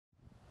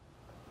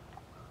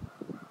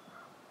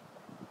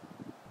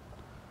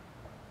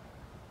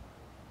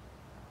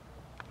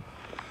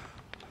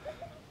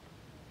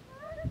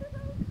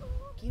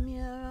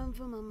run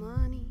for my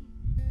money.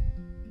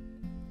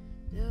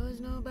 There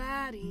was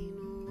nobody,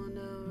 no one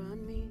to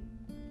run me.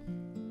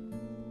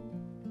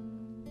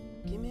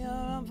 Give me a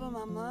run for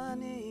my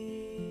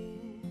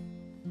money.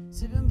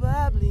 Sipping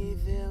bubbly,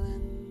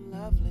 feeling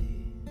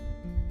lovely.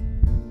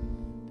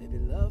 Baby,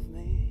 love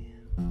me.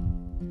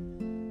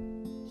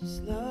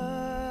 Just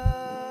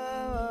love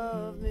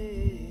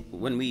me.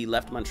 When we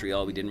left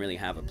Montreal, we didn't really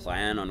have a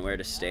plan on where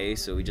to stay,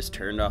 so we just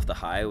turned off the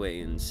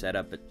highway and set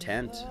up a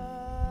tent.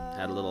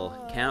 Had a little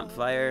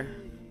campfire,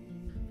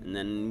 and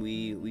then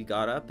we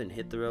got up and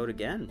hit the road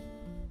again.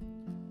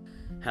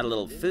 Had a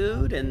little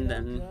food, and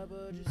then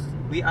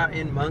we are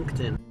in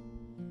Moncton.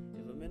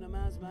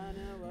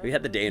 We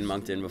had the day in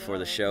Moncton before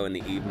the show in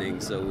the evening,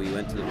 so we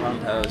went to the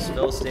pump house,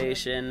 fill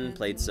station,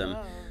 played some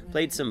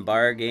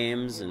bar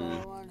games, and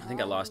I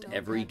think I lost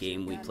every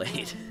game we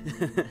played.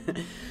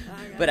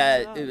 But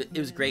it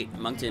was great.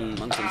 Moncton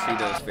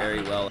treated us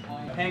very well.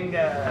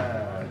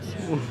 Henga.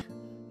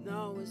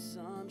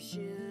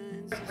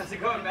 How's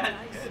it going, man?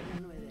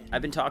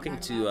 I've been talking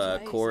to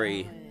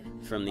Corey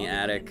from the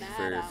Attic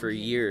for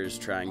years,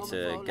 trying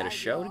to get a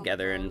show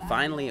together, and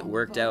finally it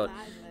worked out.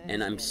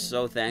 And I'm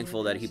so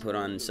thankful that he put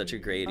on such a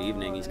great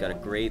evening. He's got a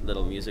great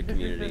little music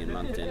community in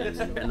Moncton.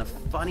 And the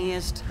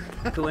funniest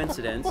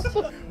coincidence,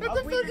 What the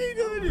fuck are you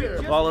doing here?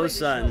 Apollo's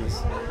Sons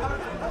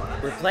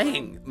were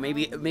playing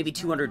maybe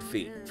 200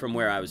 feet from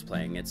where I was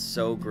playing. It's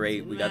so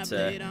great. We got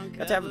to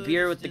have a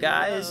beer with the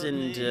guys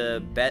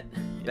and bet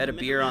a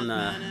beer on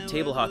the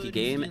table hockey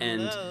game,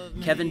 and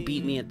Kevin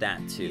beat me at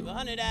that too.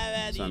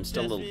 So I'm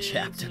still a little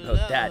chapped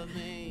about that.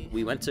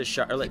 We went to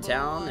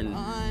Charlottetown, and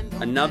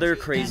another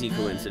crazy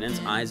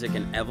coincidence, Isaac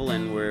and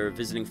Evelyn were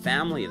visiting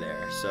family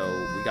there. So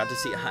we got to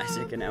see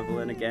Isaac and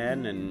Evelyn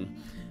again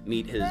and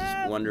meet his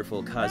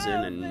wonderful cousin.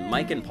 And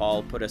Mike and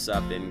Paul put us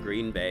up in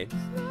Green Bay,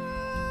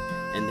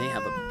 and they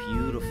have a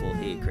beautiful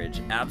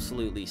acreage,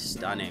 absolutely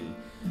stunning.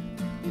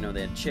 You know,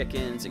 they had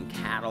chickens and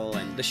cattle,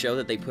 and the show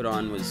that they put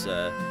on was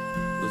a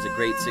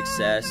great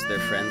success. Their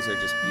friends are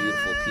just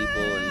beautiful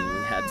people, and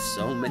we had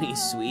so many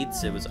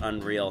sweets, it was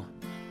unreal.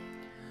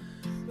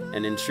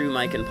 And in true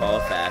Mike and Paul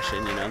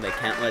fashion, you know, they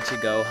can't let you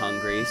go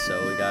hungry,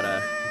 so we got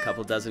a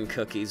couple dozen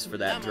cookies for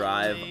that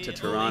drive to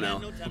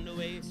Toronto,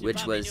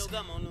 which was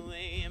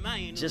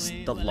just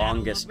the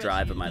longest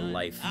drive of my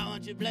life.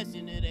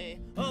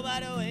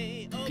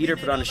 Peter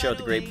put on a show at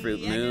the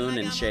Grapefruit Moon,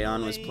 and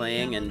Cheyenne was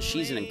playing, and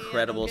she's an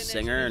incredible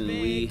singer, and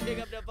we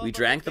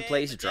drank the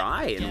place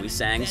dry, and we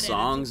sang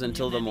songs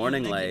until the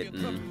morning light,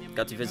 and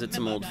got to visit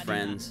some old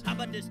friends.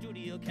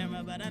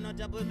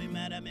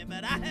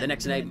 The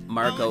next night,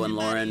 Marco and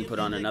Lauren put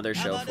on another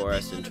show for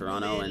us in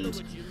Toronto,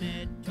 and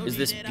it was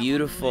this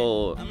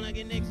beautiful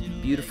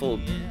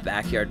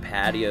backyard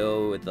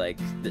patio with like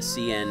the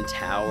CN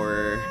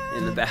Tower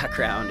in the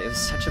background. It was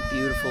such a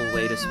beautiful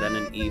way to spend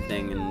an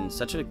evening, and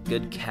such a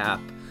good cap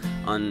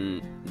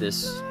on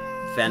this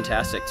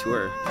fantastic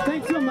tour.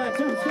 Thanks so much.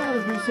 I'm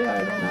Skylar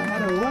Bouchard, and I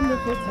had a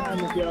wonderful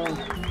time with y'all.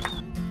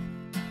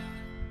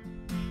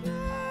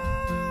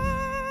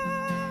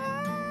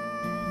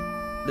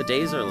 The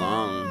days are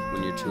long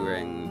when you're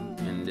touring,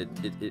 and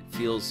it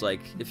feels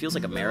like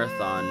a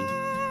marathon.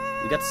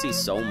 We got to see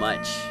so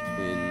much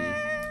in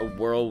a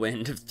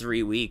whirlwind of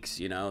 3 weeks,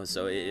 you know.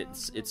 So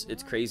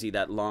it's crazy.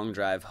 That long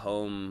drive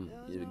home,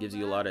 it gives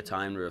you a lot of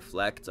time to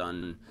reflect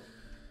on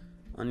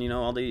you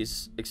know, all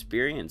these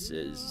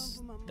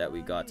experiences that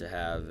we got to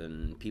have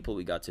and people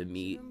we got to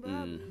meet,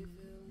 and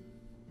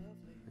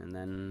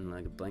then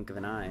like a blink of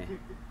an eye, it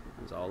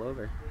was all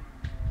over.